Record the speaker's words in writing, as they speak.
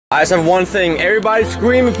I just have one thing. Everybody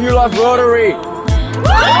scream if you love Rotary.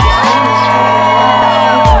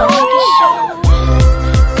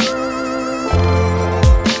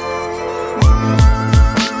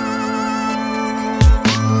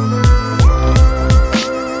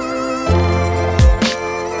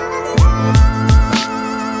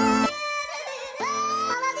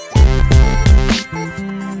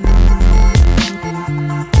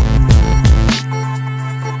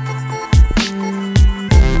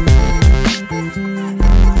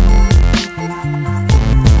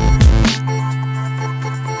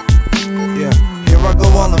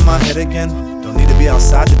 My head again, don't need to be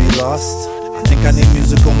outside to be lost. I think I need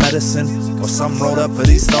musical medicine or something rolled up for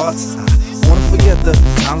these thoughts. I wanna forget the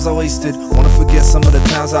times I wasted, wanna forget some of the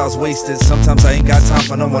times I was wasted. Sometimes I ain't got time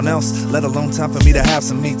for no one else, let alone time for me to have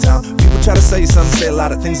some me time. People try to say something, say a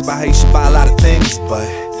lot of things about how you should buy a lot of things, but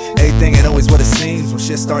everything ain't always what it seems when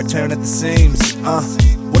shit start turning at the seams.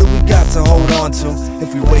 What do we got to hold on to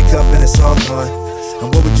if we wake up and it's all gone?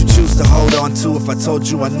 And what would you choose to hold on to if I told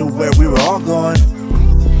you I knew where we were all going?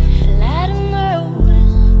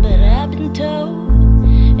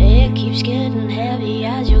 It keeps getting heavy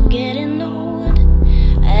as you're getting old.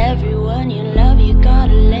 Everyone you love, you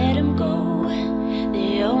gotta let him go.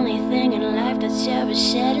 The only thing in life that's ever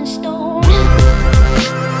set in stone.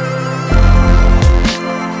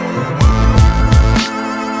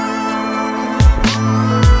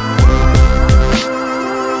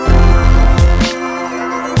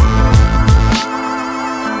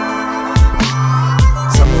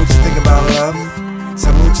 Tell me what you think about love.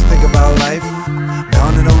 Tell me what you think about life.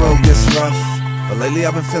 Down in the road gets rough, but lately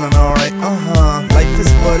I've been feeling alright. Life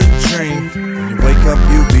is but a dream. When you wake up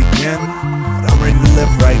you begin, but I'm ready to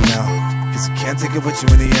live right now, cause you can't take it with you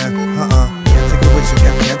in the end. Can't take it with you,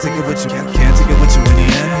 can't take it with you, can't take it with you in the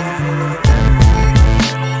end.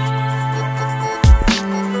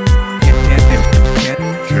 Can't take it with you in the end.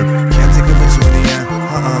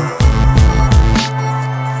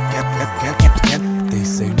 Can't. They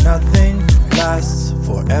say nothing lasts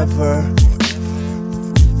forever,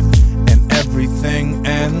 and everything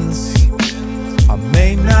ends. I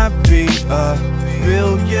may not be a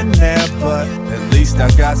billionaire, but at least I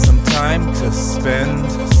got some time to spend.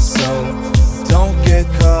 So don't get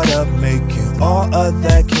caught up making all of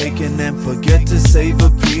that cake and then forget to save a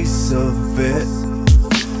piece of it.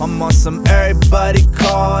 I'm on some everybody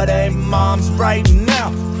call their moms right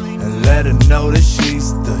now and let her know that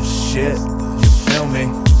she's the shit. You feel me?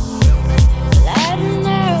 I don't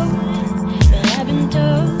know, but I've been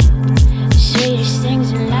told the sweetest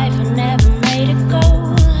things in life are never made of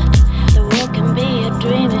gold. The world can be a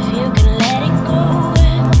dream if you can let it go.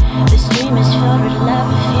 This dream is filled with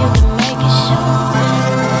love if you can make it show.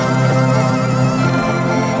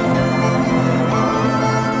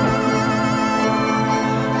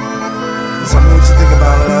 Tell me what you think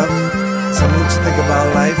about love. Tell me what you think about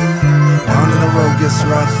life. Down in the road gets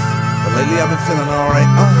rough, but lately I've been feeling alright.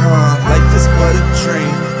 Life is but a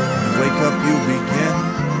dream.